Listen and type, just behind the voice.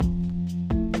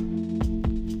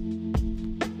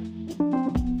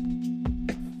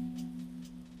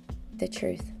The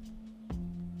truth.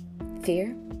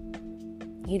 Fear,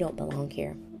 you don't belong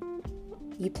here.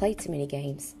 You play too many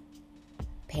games.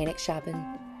 Panic shopping,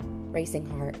 racing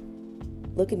heart,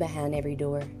 looking behind every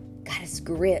door, got us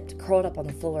gripped, curled up on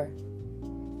the floor.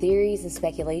 Theories and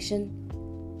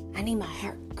speculation, I need my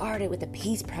heart guarded with a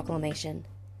peace proclamation.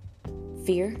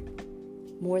 Fear,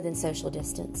 more than social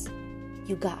distance.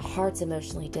 You got hearts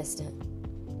emotionally distant.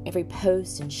 Every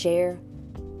post and share,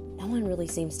 no one really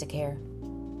seems to care.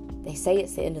 They say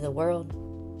it's the end of the world.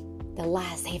 The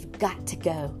lies, they've got to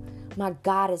go. My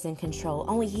God is in control.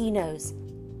 Only He knows.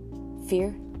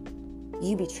 Fear,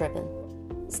 you be tripping.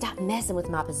 Stop messing with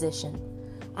my position.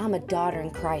 I'm a daughter in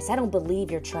Christ. I don't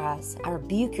believe your tries. I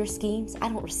rebuke your schemes. I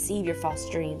don't receive your false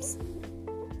dreams.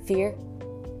 Fear,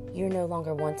 you're no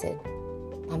longer wanted.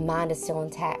 My mind is still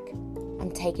intact. I'm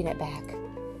taking it back.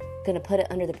 Gonna put it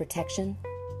under the protection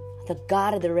of the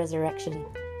God of the resurrection.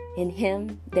 In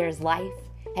Him, there is life,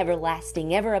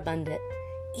 everlasting, ever abundant,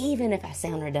 even if I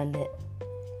sound redundant.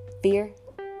 Fear,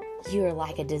 you are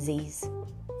like a disease.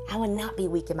 I would not be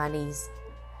weak in my knees.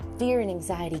 Fear and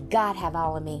anxiety, God have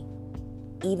all of me.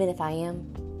 Even if I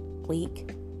am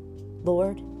weak,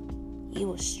 Lord, you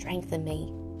will strengthen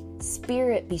me.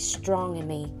 Spirit, be strong in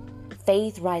me.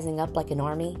 Faith rising up like an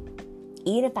army.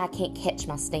 Even if I can't catch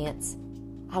my stance,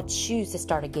 I'll choose to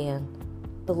start again,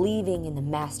 believing in the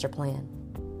master plan.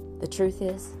 The truth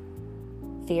is,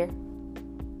 fear,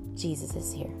 Jesus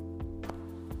is here.